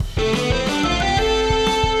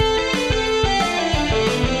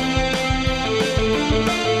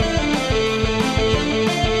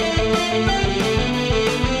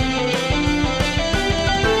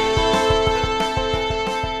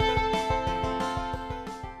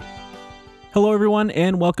Hello, everyone,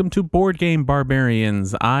 and welcome to Board Game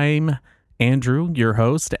Barbarians. I'm Andrew, your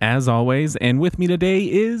host, as always, and with me today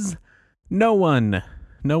is no one.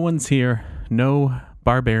 No one's here. No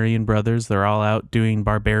barbarian brothers. They're all out doing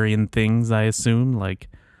barbarian things, I assume, like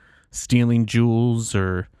stealing jewels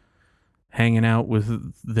or hanging out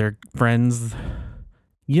with their friends.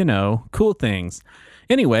 You know, cool things.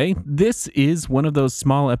 Anyway, this is one of those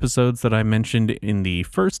small episodes that I mentioned in the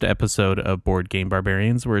first episode of Board Game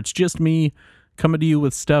Barbarians, where it's just me coming to you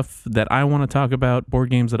with stuff that I want to talk about, board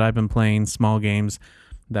games that I've been playing, small games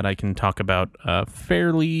that I can talk about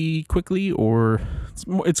fairly quickly, or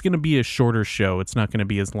it's going to be a shorter show. It's not going to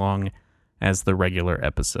be as long as the regular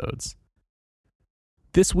episodes.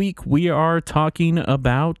 This week, we are talking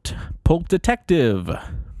about Pulp Detective.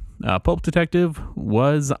 Pulp Detective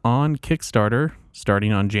was on Kickstarter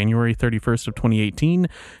starting on January 31st of 2018.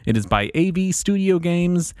 It is by AV Studio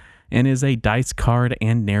Games and is a dice card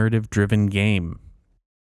and narrative-driven game.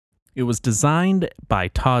 It was designed by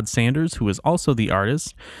Todd Sanders, who is also the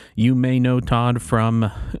artist. You may know Todd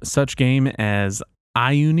from such game as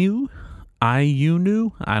Iunu. I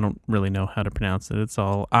don't really know how to pronounce it. It's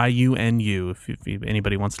all IUNU if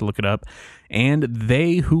anybody wants to look it up. And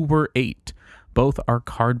They Who Were Eight. Both are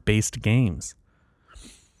card-based games.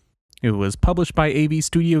 It was published by AV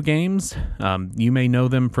Studio Games. You may know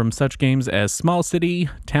them from such games as Small City,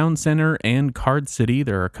 Town Center, and Card City.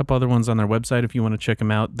 There are a couple other ones on their website if you want to check them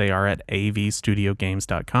out. They are at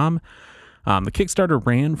avstudiogames.com. The Kickstarter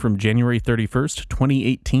ran from January 31st,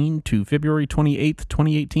 2018 to February 28th,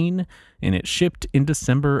 2018, and it shipped in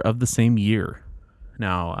December of the same year.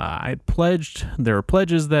 Now, there were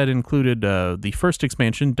pledges that included the first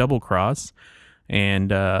expansion, Double Cross,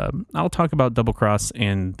 and I'll talk about Double Cross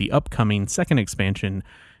and the upcoming second expansion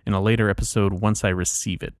in a later episode once I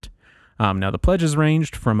receive it. Now, the pledges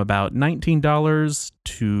ranged from about $19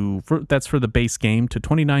 that's for the base game, to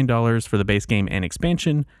 $29 for the base game and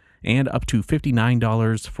expansion, and up to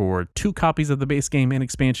 $59 for 2 copies of the base game and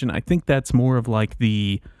expansion. I think that's more of like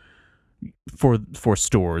for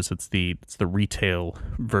stores. It's the retail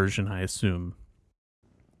version, I assume.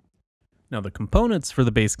 Now, the components for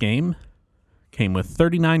the base game came with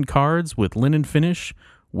 39 cards with linen finish,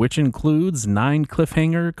 which includes 9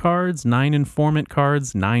 cliffhanger cards, 9 informant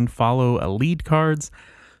cards, 9 follow a lead cards,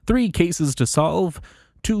 3 cases to solve,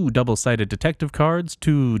 2 double-sided detective cards,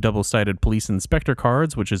 2 double-sided police inspector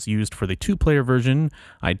cards, which is used for the 2-player version.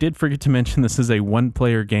 I did forget to mention this is a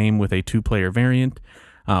 1-player game with a 2-player variant.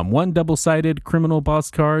 1 double-sided criminal boss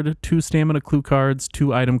card, 2 stamina clue cards,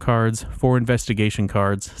 2 item cards, 4 investigation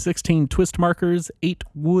cards, 16 twist markers, 8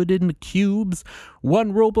 wooden cubes,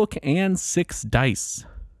 1 rulebook, and 6 dice.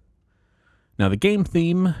 Now, the game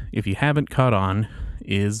theme, if you haven't caught on,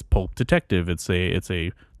 is Pulp Detective.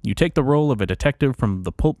 You take the role of a detective from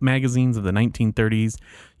the pulp magazines of the 1930s.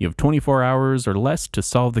 You have 24 hours or less to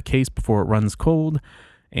solve the case before it runs cold.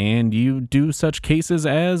 And you do such cases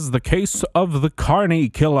as the case of the Carney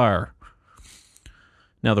Killer.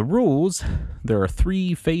 Now, the rules, there are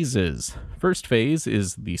 3 phases. First phase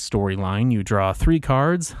is the storyline. You draw 3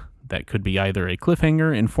 cards. That could be either a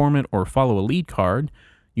cliffhanger, informant, or follow a lead card.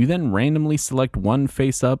 You then randomly select 1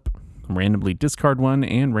 face up, randomly discard 1,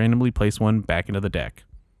 and randomly place 1 back into the deck.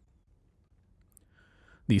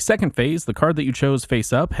 The second phase, the card that you chose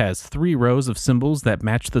face up, has 3 rows of symbols that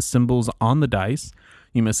match the symbols on the dice.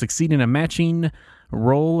 You must succeed in a matching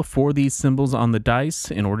roll for these symbols on the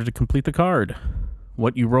dice in order to complete the card.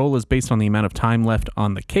 What you roll is based on the amount of time left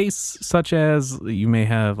on the case, such as you may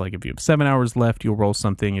have, like if you have 7 hours left, you'll roll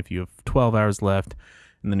something. If you have 12 hours left,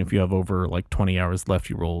 and then if you have over like 20 hours left,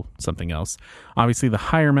 you roll something else. Obviously, the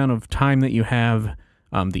higher amount of time that you have,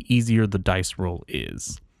 the easier the dice roll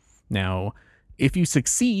is. Now, if you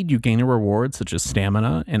succeed, you gain a reward such as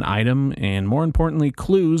stamina, an item, and more importantly,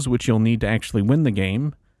 clues, which you'll need to actually win the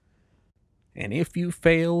game. And if you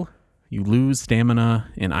fail, you lose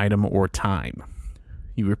stamina, an item, or time.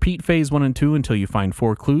 You repeat phase 1 and 2 until you find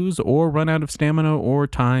 4 clues, or run out of stamina or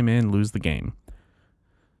time and lose the game.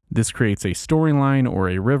 This creates a storyline or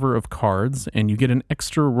a river of cards, and you get an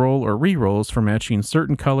extra roll or re-rolls for matching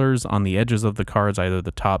certain colors on the edges of the cards, either the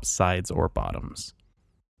tops, sides, or bottoms.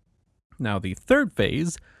 Now, the third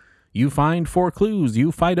phase, you find 4 clues.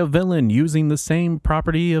 You fight a villain using the same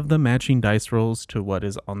property of the matching dice rolls to what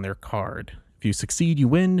is on their card. If you succeed, you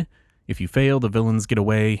win. If you fail, the villains get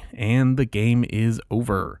away, and the game is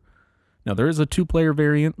over. Now, there is a 2-player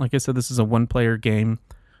variant. Like I said, this is a 1-player game.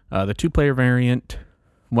 The 2-player variant,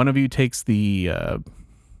 one of you takes the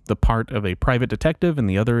part of a private detective, and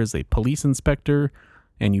the other is a police inspector,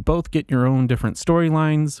 and you both get your own different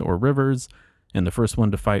storylines or rivers, and the first one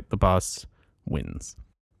to fight the boss wins.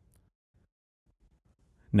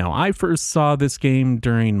 Now, I first saw this game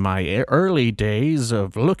during my early days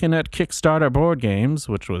of looking at Kickstarter board games,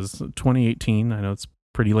 which was 2018. I know it's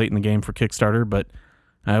pretty late in the game for Kickstarter, but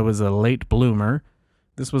I was a late bloomer.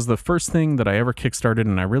 This was the first thing that I ever kickstarted,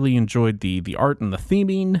 and I really enjoyed the art and the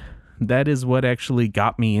theming. That is what actually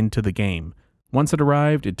got me into the game. Once it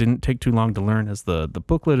arrived, it didn't take too long to learn, as the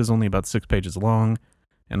booklet is only about 6 pages long,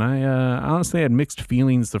 and I honestly had mixed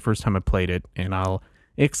feelings the first time I played it, and I'll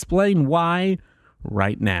explain why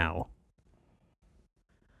right now.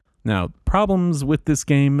 Now, problems with this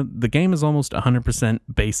game: the game is almost 100%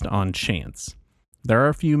 based on chance. There are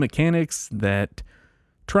a few mechanics that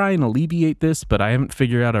try and alleviate this, but I haven't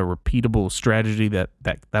figured out a repeatable strategy that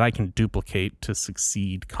I can duplicate to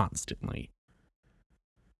succeed constantly.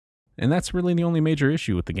 And that's really the only major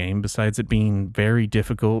issue with the game, besides it being very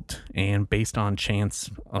difficult and based on chance,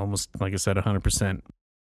 almost, like I said, 100%.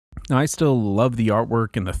 Now, I still love the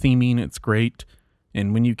artwork and the theming. It's great.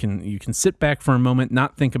 And when you can sit back for a moment,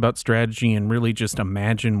 not think about strategy, and really just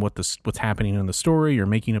imagine what's happening in the story, or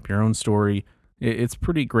making up your own story, it's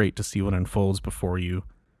pretty great to see what unfolds before you.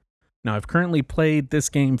 Now, I've currently played this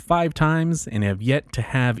game 5 times and have yet to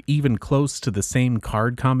have even close to the same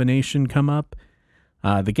card combination come up.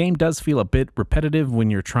 The game does feel a bit repetitive when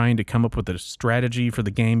you're trying to come up with a strategy for the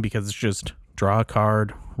game, because it's just draw a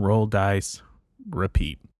card, roll dice,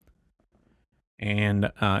 repeat.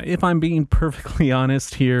 And if I'm being perfectly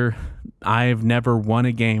honest here, I've never won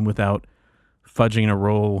a game without fudging a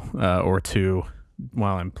roll or two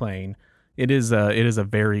while I'm playing. It is a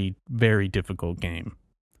very, very difficult game.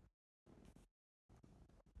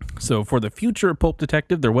 So for the future of Pulp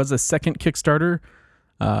Detective, there was a second Kickstarter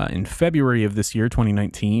in February of this year,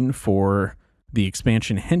 2019, for the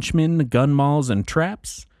expansion Henchmen, Gun Malls, and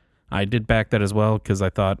Traps. I did back that as well because I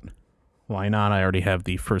thought, why not? I already have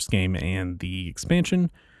the first game and the expansion.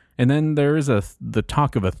 And then there is the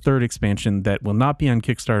talk of a third expansion that will not be on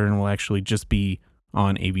Kickstarter and will actually just be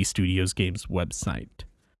on AV Studios Games website.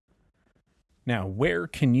 Now, where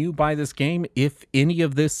can you buy this game? If any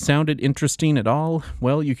of this sounded interesting at all,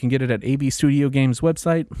 well, you can get it at AV Studio Games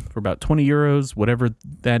website for about 20 euros, whatever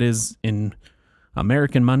that is in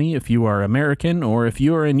American money if you are American, or if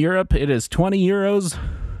you are in Europe, it is 20 euros.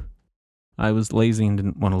 I was lazy and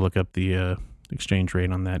didn't want to look up the exchange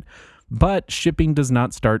rate on that. But shipping does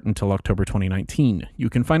not start until October 2019.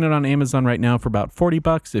 You can find it on Amazon right now for about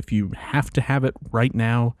 $40 if you have to have it right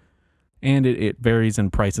now, and it varies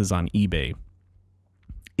in prices on eBay.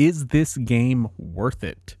 Is this game worth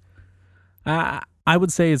it? I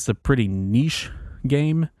would say it's a pretty niche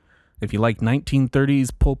game. If you like 1930s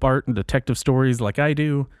pulp art and detective stories like I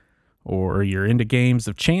do, or you're into games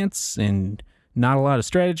of chance and not a lot of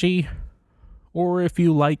strategy, or if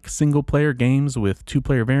you like single-player games with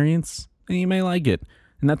 2-player variants, then you may like it.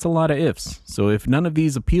 And that's a lot of ifs. So if none of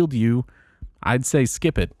these appeal to you, I'd say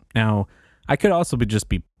skip it. Now, I could also just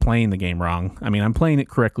be playing the game wrong. I mean, I'm playing it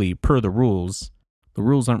correctly per the rules. The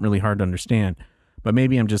rules aren't really hard to understand, but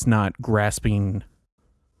maybe I'm just not grasping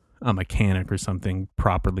a mechanic or something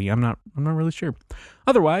properly. I'm not really sure.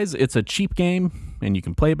 Otherwise, it's a cheap game, and you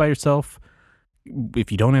can play it by yourself if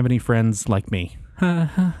you don't have any friends like me.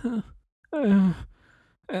 I'm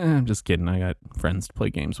just kidding. I got friends to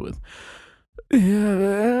play games with.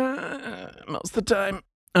 Most of the time.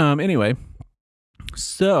 Anyway,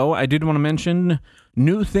 so I did want to mention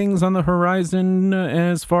new things on the horizon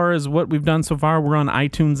as far as what we've done so far. We're on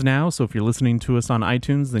iTunes now, so if you're listening to us on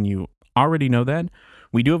iTunes, then you already know that.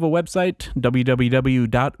 We do have a website,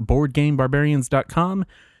 www.boardgamebarbarians.com.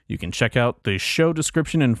 You can check out the show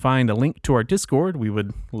description and find a link to our Discord. We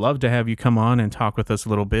would love to have you come on and talk with us a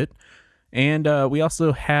little bit. And we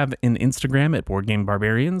also have an Instagram at Board Game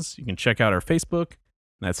Barbarians. You can check out our Facebook.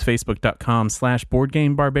 That's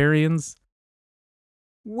facebook.com/BoardGameBarbarians.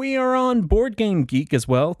 We are on Board Game Geek as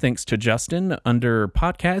well, thanks to Justin. Under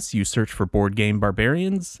podcasts, you search for Board Game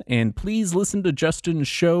Barbarians. And please listen to Justin's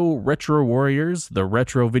show, Retro Warriors, the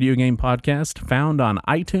retro video game podcast, found on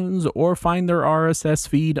iTunes, or find their RSS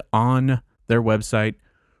feed on their website,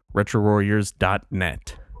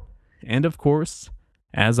 retrowarriors.net. And of course,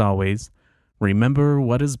 as always, remember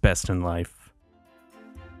what is best in life.